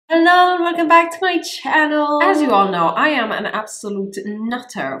Hello and welcome back to my channel. As you all know, I am an absolute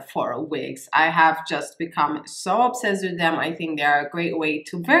nutter for wigs. I have just become so obsessed with them. I think they are a great way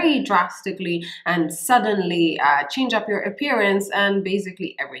to very drastically and suddenly change up your appearance and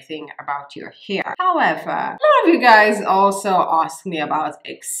basically everything about your hair. However, a lot of you guys also ask me about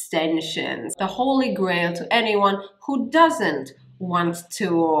extensions. The holy grail to anyone who doesn't want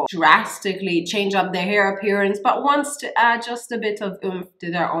to drastically change up their hair appearance but wants to add just a bit of oomph to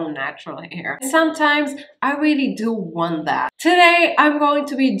their own natural hair. Sometimes I really do want that. Today I'm going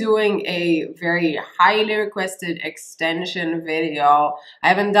to be doing a very highly requested extension video. I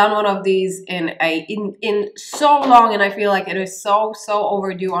haven't done one of these in so long, and I feel like it is so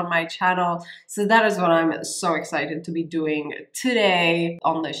overdue on my channel. So that is what I'm so excited to be doing today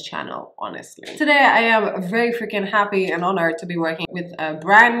on this channel, honestly. Today I am very freaking happy and honored to be working with a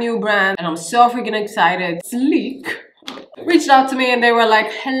brand new brand, and I'm so freaking excited. Sleek reached out to me and they were like,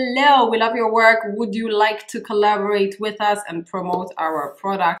 hello, we love your work, would you like to collaborate with us and promote our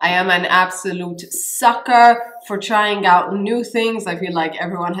product? I am an absolute sucker for trying out new things. I feel like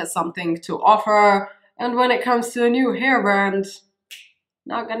everyone has something to offer, and when it comes to a new hair brand,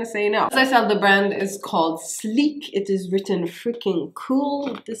 not gonna say no. As I said, the brand is called Sleek. It is written freaking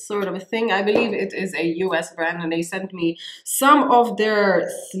cool, this sort of a thing. I believe it is a US brand, and they sent me some of their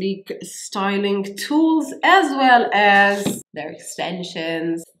sleek styling tools as well as their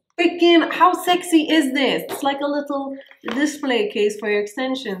extensions. Freaking, how sexy is this? It's like a little display case for your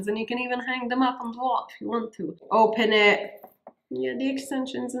extensions, and you can even hang them up on the wall if you want to. Open it. Yeah, the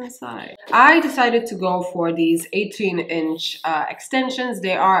extensions inside. I decided to go for these 18-inch extensions.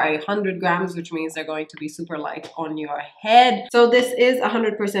 They are 100 grams, which means they're going to be super light on your head. So this is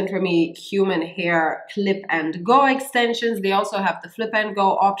 100% for me human hair clip and go extensions. They also have the flip and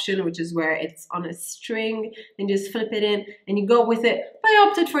go option, which is where it's on a string and just flip it in and you go with it. But I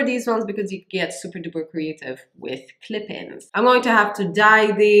opted for these ones because you get super duper creative with clip-ins. I'm going to have to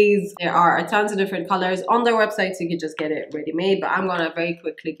dye these. There are tons of different colors on their website, so you can just get it ready-made. But I'm gonna very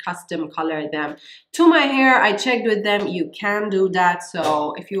quickly custom color them to my hair. I checked with them, you can do that.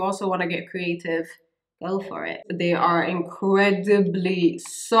 So if you also want to get creative, go for it. They are incredibly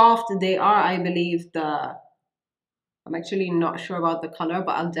soft. They are, I believe, I'm actually not sure about the color,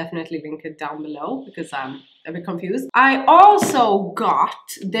 but I'll definitely link it down below because I'm a bit confused. I also got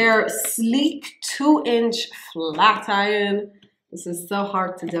their Sleek 2-inch flat iron. This is so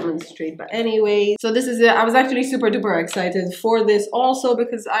hard to demonstrate, but anyway, so this is it. I was actually super duper excited for this also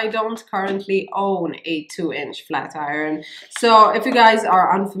because I don't currently own a 2-inch flat iron. So if you guys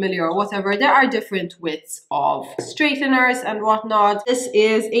are unfamiliar or whatever, there are different widths of straighteners and whatnot. This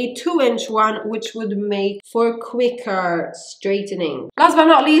is a 2-inch one, which would make for quicker straightening. Last but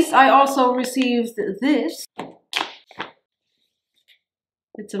not least, I also received this.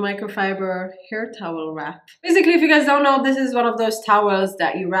 It's a microfiber hair towel wrap. Basically, if you guys don't know, this is one of those towels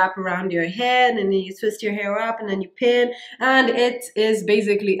that you wrap around your head and then you twist your hair up and then you pin. And it is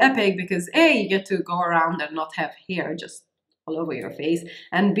basically epic because A, you get to go around and not have hair just all over your face,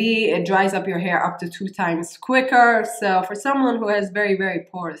 and B, it dries up your hair up to 2 times quicker. So for someone who has very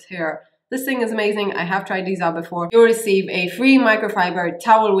porous hair, this thing is amazing. I have tried these out before. You'll receive a free microfiber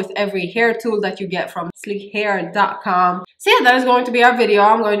towel with every hair tool that you get from sleekhair.com. So yeah, that is going to be our video.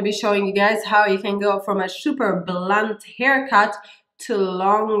 I'm going to be showing you guys how you can go from a super blunt haircut to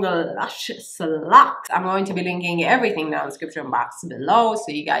long, luscious locks. I'm going to be linking everything down in the description box below,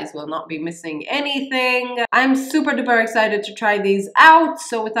 so you guys will not be missing anything. I'm super duper excited to try these out.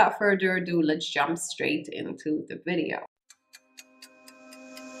 So without further ado, let's jump straight into the video.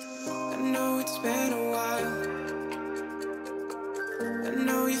 I know it's been a while. I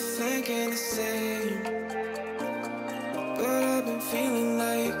know you're thinking the same, but I've been feeling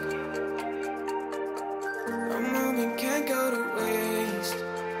like a moment can't go to waste.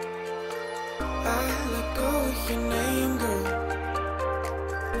 I let go of your name, girl.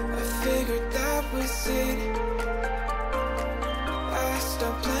 I figured that was it. I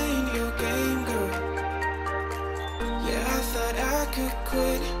stopped playing your game, girl. Yeah, I thought I could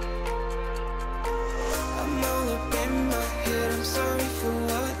quit. I'm all up in my head, I'm sorry for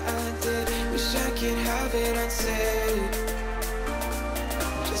what I did. Wish I could have it unsaid.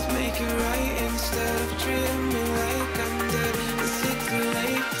 Just make it right instead of treating me like I'm dead. Is it too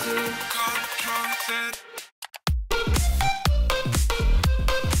late to confess?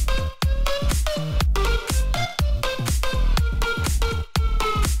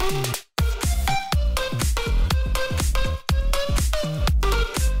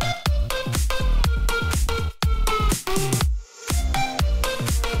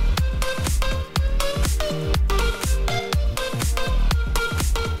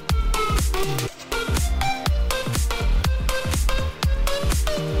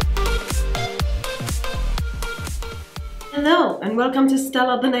 welcome to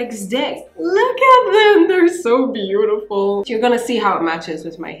Stella the next day. Look at them, they're so beautiful. You're gonna see how it matches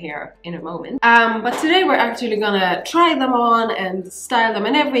with my hair in a moment. But today we're actually gonna try them on and style them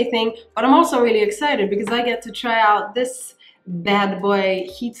and everything. But I'm also really excited because I get to try out this bad boy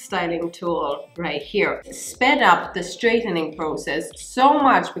heat styling tool right here. It sped up the straightening process so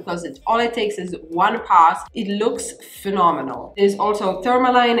much because all it takes is one pass. It looks phenomenal. There's also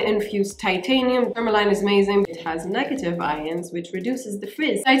tourmaline infused titanium. Tourmaline is amazing. It has negative ions, which reduces the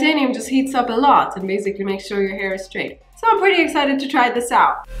frizz. Titanium just heats up a lot and basically makes sure your hair is straight. So I'm pretty excited to try this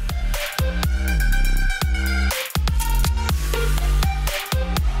out.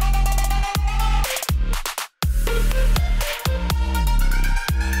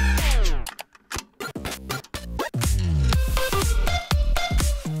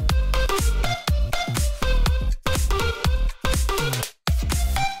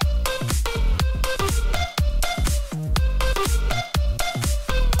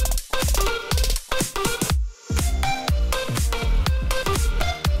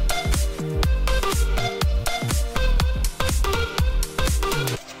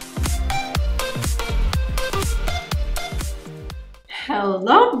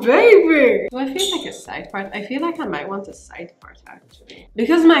 Hello, baby! Do I feel like a side part? I feel like I might want a side part actually.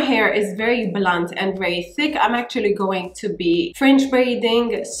 Because my hair is very blunt and very thick, I'm actually going to be French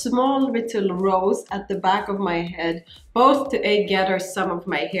braiding small little rows at the back of my head, both to gather some of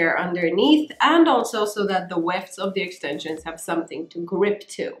my hair underneath and also so that the wefts of the extensions have something to grip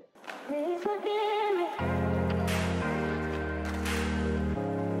to.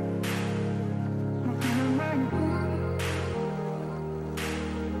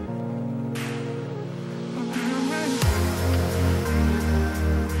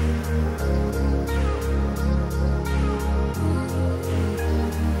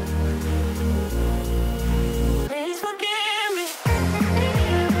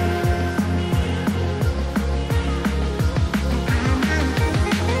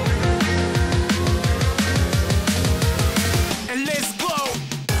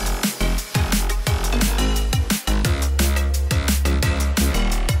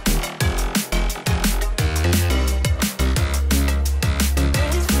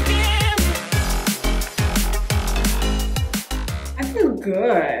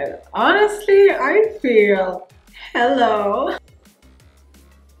 Good. Honestly, I feel hello. Of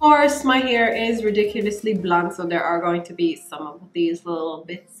course, my hair is ridiculously blunt, so there are going to be some of these little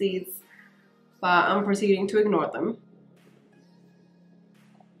bitsies, but I'm proceeding to ignore them.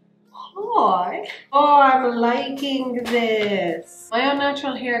 Hi. Oh, I'm liking this. My own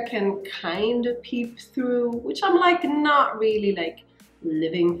natural hair can kind of peep through, which I'm like not really like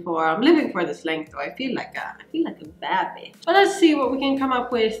living for. I'm living for this length though. I feel like a bad bitch. But let's see what we can come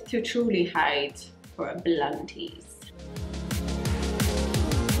up with to truly hide for a blunties.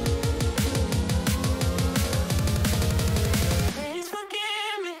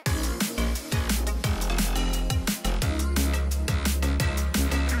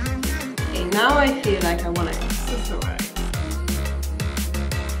 Okay, now I feel like I want to accessorize.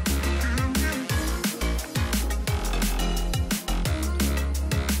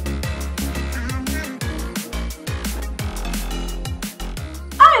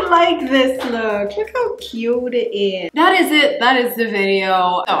 I like this look. Look how cute it is. That is it. That is the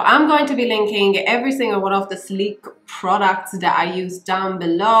video. So I'm going to be linking every single one of the sleek products that I use down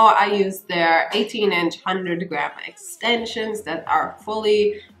below. I use their 18-inch 100-gram extensions that are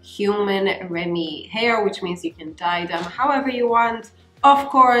fully human Remy hair, which means you can dye them however you want. Of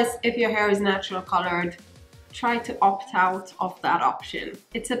course, if your hair is natural colored, try to opt out of that option.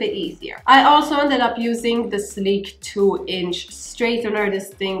 It's a bit easier. I also ended up using the sleek 2-inch straightener. This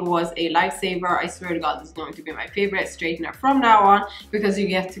thing was a lifesaver. I swear to God, this is going to be my favorite straightener from now on because you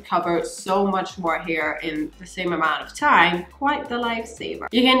get to cover so much more hair in the same amount of time. Quite the lifesaver.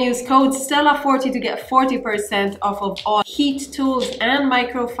 You can use code Stella40 to get 40% off of all heat tools and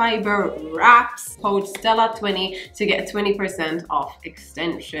microfiber wraps. Code Stella20 to get 20% off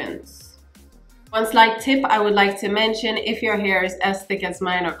extensions. One slight tip I would like to mention, if your hair is as thick as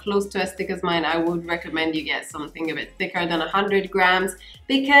mine or close to as thick as mine, I would recommend you get something a bit thicker than 100 grams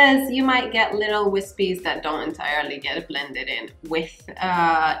because you might get little wispies that don't entirely get blended in with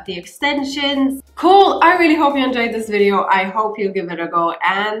the extensions. Cool, I really hope you enjoyed this video. I hope you'll give it a go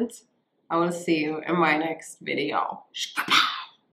and I will see you in my next video.